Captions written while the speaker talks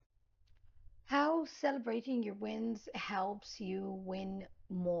how celebrating your wins helps you win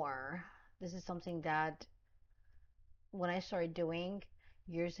more. This is something that when I started doing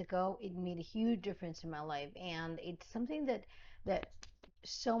years ago, it made a huge difference in my life, and it's something that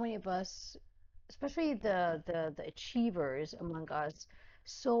so many of us, especially the achievers among us,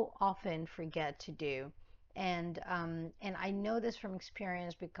 so often forget to do. And I know this from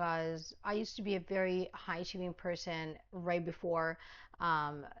experience because I used to be a very high achieving person right before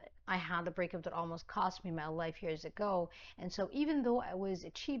um, I had the breakup that almost cost me my life years ago. And so even though I was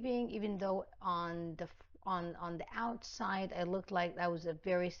achieving, even though on the outside I looked like I was a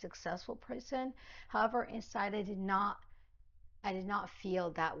very successful person, however, inside I did not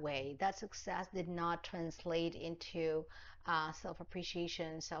feel that way. That success did not translate into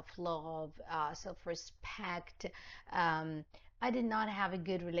self-appreciation, self-love, self-respect. Um, I did not have a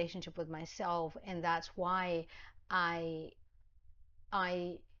good relationship with myself, and that's why I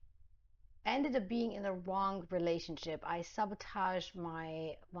I ended up being in the wrong relationship. I sabotaged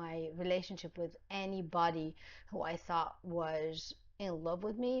my relationship with anybody who I thought was in love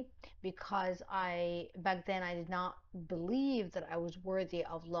with me because I back then I did not believe that I was worthy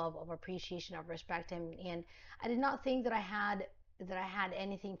of love, of appreciation, of respect, and I did not think that I had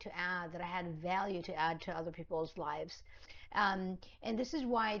anything to add, that I had value to add to other people's lives. And this is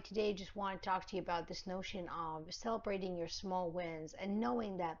why today I just want to talk to you about this notion of celebrating your small wins and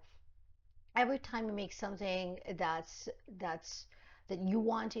knowing that every time you make something that's that you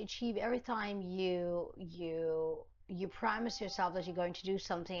want to achieve, every time you promise yourself that you're going to do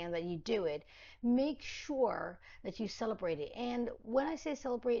something and that you do it, make sure that you celebrate it. And when I say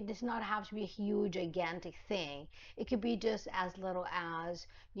celebrate, it does not have to be a huge gigantic thing. It could be just as little as,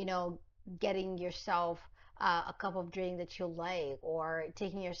 you know, getting yourself a cup of drink that you like, or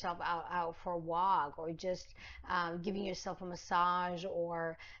taking yourself out for a walk, or just giving yourself a massage,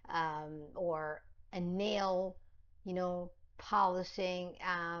 or a nail, you know, polishing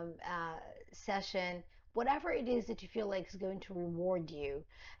session, whatever it is that you feel like is going to reward you.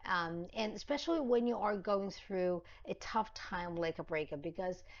 And especially when you are going through a tough time like a breakup,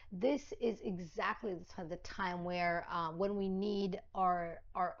 because this is exactly the time where when we need our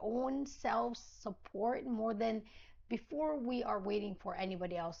own self support more than before we are waiting for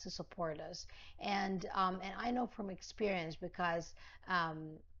anybody else to support us. And I know from experience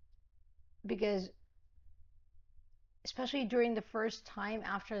um, because especially during the first time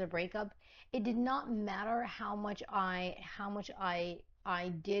after the breakup, it did not matter how much I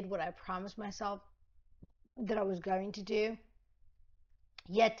did what I promised myself that I was going to do.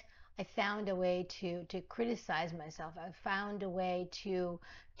 Yet I found a way to criticize myself. I found a way to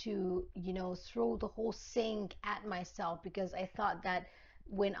throw the whole sink at myself, because I thought that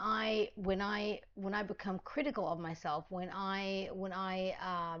when I become critical of myself, when I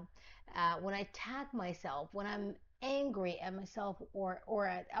attack myself, when I'm angry at myself or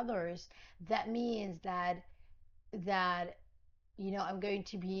at others, that means that I'm going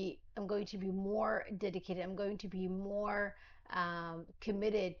to be more dedicated. I'm going to be more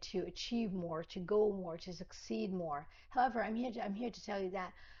committed to achieve more, to go more, to succeed more. However, I'm here to tell you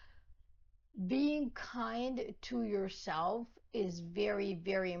that being kind to yourself is very,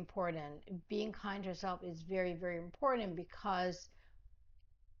 very important. Being kind to yourself is very, very important, because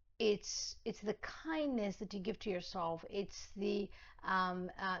it's the kindness that you give to yourself. It's the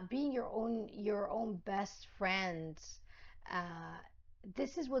being your own best friends. Uh,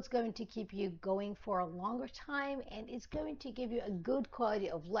 this is what's going to keep you going for a longer time, and it's going to give you a good quality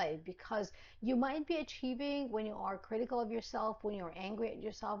of life, because you might be achieving when you are critical of yourself, when you're angry at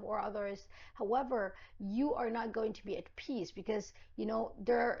yourself or others. However, you are not going to be at peace, because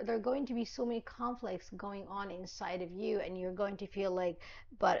there are going to be so many conflicts going on inside of you, and you're going to feel like,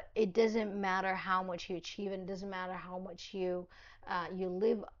 but it doesn't matter how much you achieve, and it doesn't matter how much you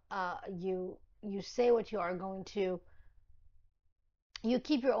live, you say what you are going to, you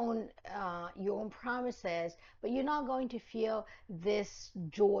keep your own promises, but you're not going to feel this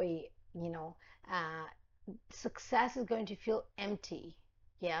joy. you know uh, Success is going to feel empty.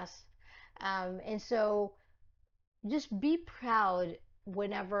 Yes. And so just be proud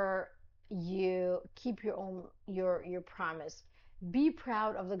whenever you keep your promise. Be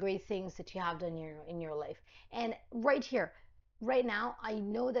proud of the great things that you have done in your life. And right here, right now, I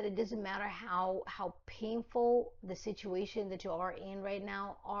know that it doesn't matter how painful the situation that you are in right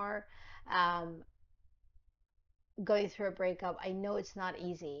now are. um, Going through a breakup, I know it's not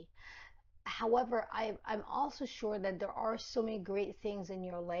easy. However, I'm also sure that there are so many great things in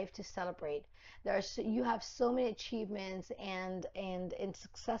your life to celebrate. You have so many achievements and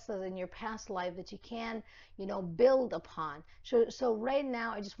successes in your past life that you can, build upon. So right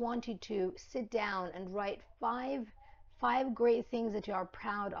now, I just want you to sit down and write five great things that you are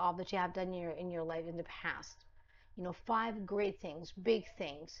proud of that you have done in your life in the past. Five great things, big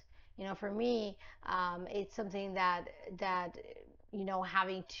things. For me, it's something that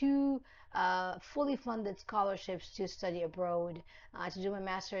having two fully funded scholarships to study abroad, to do my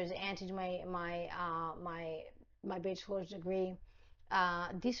master's and to do my bachelor's degree.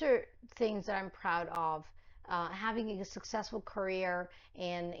 These are things that I'm proud of. Having a successful career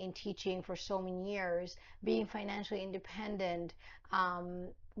in teaching for so many years, being financially independent.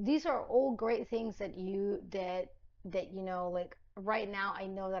 These are all great things that like right now I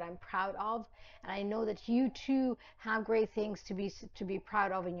know that I'm proud of, and I know that you too have great things to be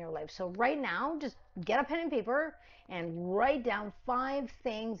proud of in your life. So right now, just get a pen and paper and write down five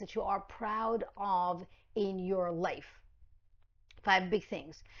things that you are proud of in your life. Five big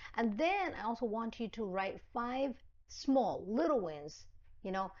things. And then I also want you to write five small little wins,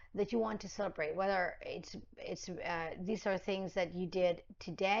 that you want to celebrate, whether these are things that you did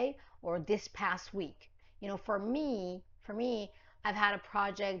today or this past week. For me, I've had a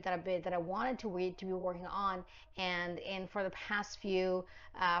project that I wanted to be working on, and for the past few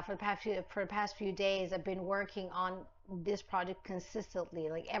days I've been working on this project consistently,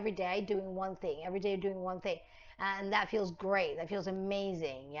 like every day doing one thing, and that feels great. That feels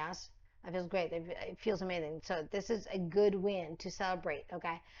amazing. Yes, that feels great. It feels amazing. So this is a good win to celebrate.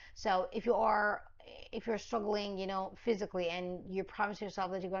 Okay. So if you're struggling, physically, and you promise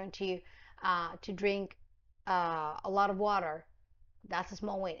yourself that you're going to drink a lot of water, that's a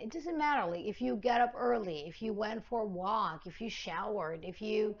small win. It doesn't matter. Like if you get up early, if you went for a walk, if you showered, if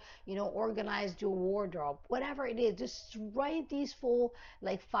you organized your wardrobe, whatever it is, just write these full,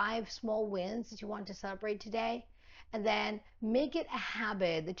 like five small wins that you want to celebrate today, and then make it a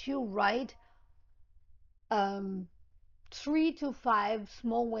habit that you write um, 3 to 5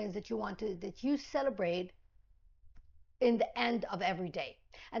 small wins that you celebrate in the end of every day.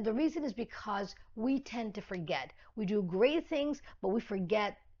 And the reason is because we tend to forget. We do great things, but we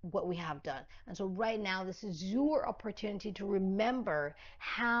forget what we have done. And so, right now, this is your opportunity to remember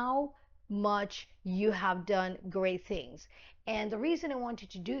how much you have done great things. And the reason I want you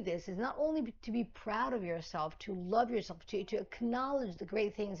to do this is not only to be proud of yourself, to love yourself, to acknowledge the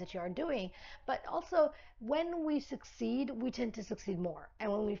great things that you are doing, but also when we succeed, we tend to succeed more.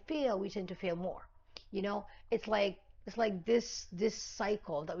 And when we fail, we tend to fail more. It's like this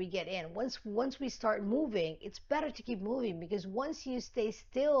cycle that we get in. Once we start moving, it's better to keep moving, because once you stay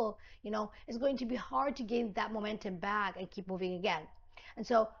still, it's going to be hard to gain that momentum back and keep moving again. And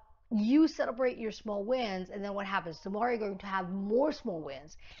so you celebrate your small wins, and then what happens? Tomorrow you're going to have more small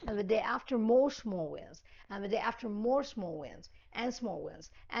wins, and the day after more small wins, and the day after more small wins, and small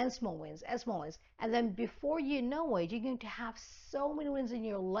wins, and small wins, and small wins. And then before you know it, you're going to have so many wins in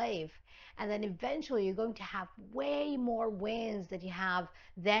your life, and then eventually you're going to have way more wins than you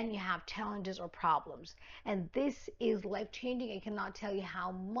have challenges or problems. And this is life changing. I cannot tell you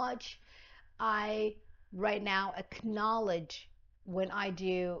how much I right now acknowledge when I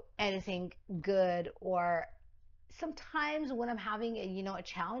do anything good, or sometimes when I'm having a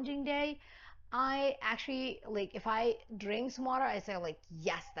challenging day. I actually, like, if I drink some water, I say like,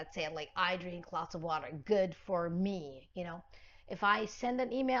 yes, that's it. Like, I drink lots of water. Good for me. If I send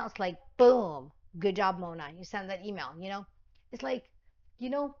an email, it's like, boom, good job, Mona. You send that email. It's like,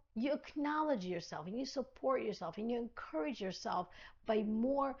 you acknowledge yourself and you support yourself and you encourage yourself by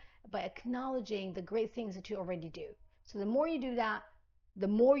acknowledging the great things that you already do. So the more you do that, the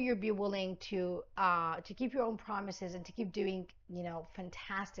more you'll be willing to keep your own promises and to keep doing,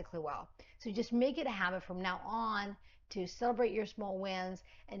 fantastically well. So just make it a habit from now on to celebrate your small wins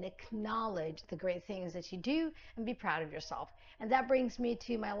and acknowledge the great things that you do and be proud of yourself. And that brings me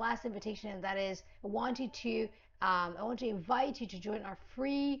to my last invitation, and that is I want to invite you to join our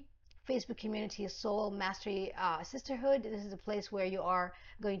free Facebook community, Soul Mastery Sisterhood. This is a place where you are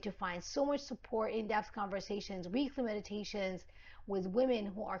going to find so much support, in-depth conversations, weekly meditations with women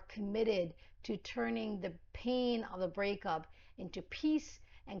who are committed to turning the pain of the breakup into peace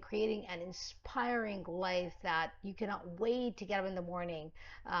and creating an inspiring life that you cannot wait to get up in the morning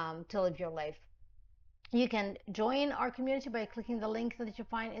to live your life. You can join our community by clicking the link that you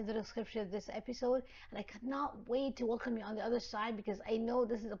find in the description of this episode. And I cannot wait to welcome you on the other side, because I know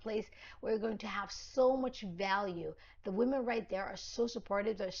this is a place where you're going to have so much value. The women right there are so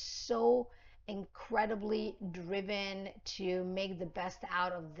supportive, they're so incredibly driven to make the best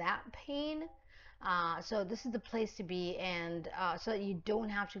out of that pain. So this is the place to be, and so that you don't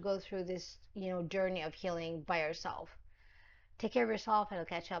have to go through this, journey of healing by yourself. Take care of yourself, and I'll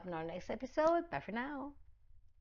catch you up in our next episode. Bye for now.